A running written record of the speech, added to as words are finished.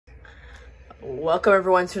Welcome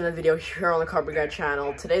everyone to another video here on the Cardboard Guy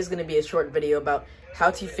channel. Today's going to be a short video about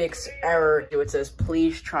how to fix error. It says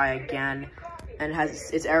please try again, and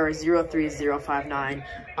it's error 03059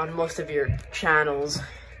 on most of your channels.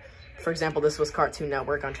 For example, this was Cartoon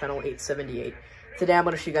Network on channel 878. Today I'm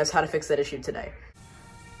going to show you guys how to fix that issue today.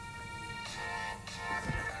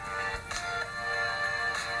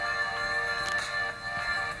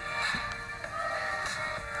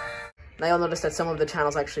 Now you'll notice that some of the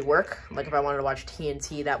channels actually work. Like if I wanted to watch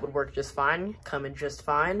TNT, that would work just fine, come in just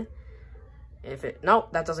fine. No,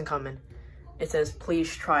 that doesn't come in. It says,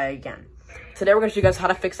 please try again. Today we're gonna show you guys how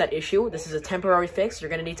to fix that issue. This is a temporary fix.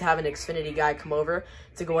 You're gonna need to have an Xfinity guy come over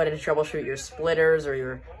to go ahead and troubleshoot your splitters or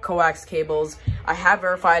your coax cables. I have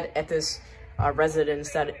verified at this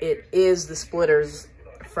residence that it is the splitters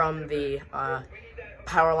from the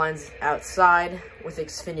power lines outside with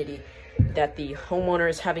Xfinity that the homeowner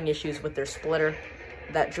is having issues with their splitter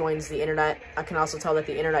that joins the internet. I can also tell that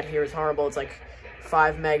the internet here is horrible. It's like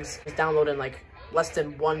 5 megs. It's downloading like less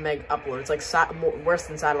than 1 meg upload. It's like worse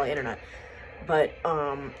than satellite internet. But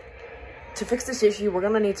to fix this issue, we're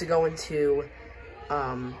gonna need to go into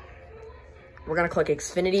we're gonna click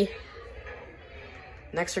Xfinity.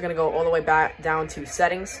 Next, you're gonna go all the way back down to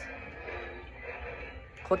settings.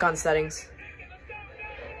 Click on settings.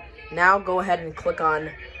 Now go ahead and click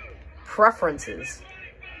on preferences.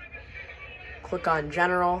 Click on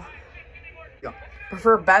general.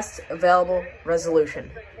 Prefer best available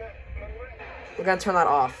resolution. We're gonna turn that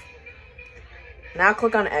off. Now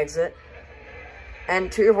click on exit.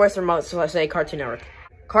 And to your voice remote, so I say Cartoon Network.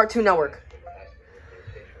 Cartoon Network.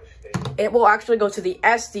 It will actually go to the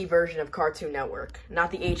SD version of Cartoon Network,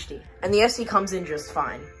 not the HD. And the SD comes in just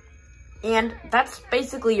fine. And that's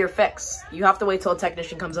basically your fix. You have to wait till a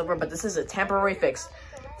technician comes over, but this is a temporary fix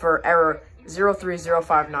for error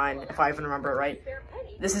 03059, if I even remember it right.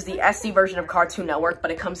 This is the SD version of Cartoon Network, but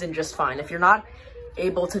it comes in just fine. If you're not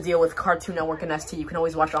able to deal with Cartoon Network and ST, you can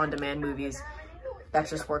always watch on-demand movies. That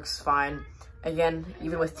just works fine. Again,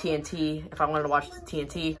 even with TNT, if I wanted to watch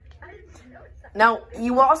TNT. Now,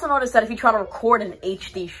 you will also notice that if you try to record an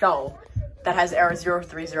HD show that has error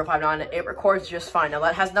 03059, it records just fine. Now,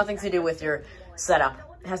 that has nothing to do with your setup.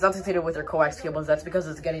 It has nothing to do with your coax cables. That's because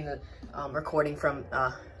it's getting the recording from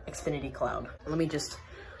Xfinity Cloud. Let me just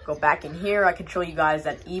go back in here. I can show you guys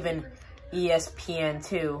that even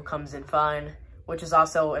ESPN2 comes in fine, which is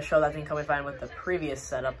also a show that didn't come in fine with the previous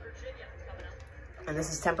setup. And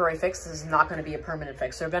this is temporary fix. This is not going to be a permanent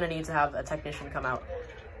fix. So you're going to need to have a technician come out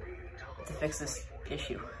to fix this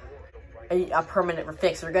issue. A permanent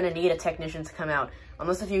fix. You're going to need a technician to come out.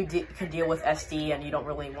 Unless if you can deal with SD and you don't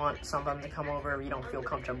really want someone to come over, or you don't feel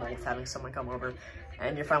comfortable with having someone come over,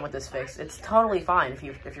 and you're fine with this fix, it's totally fine if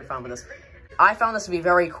you're fine with this. I found this to be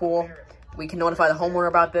very cool. We can notify the homeowner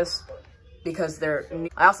about this because I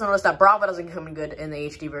also noticed that Bravo doesn't come in good in the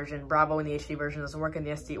HD version. Bravo in the HD version doesn't work, in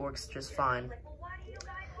the SD it works just fine.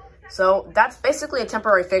 So that's basically a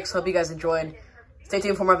temporary fix. Hope you guys enjoyed. Stay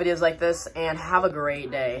tuned for more videos like this, and have a great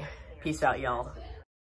day. Peace out, y'all.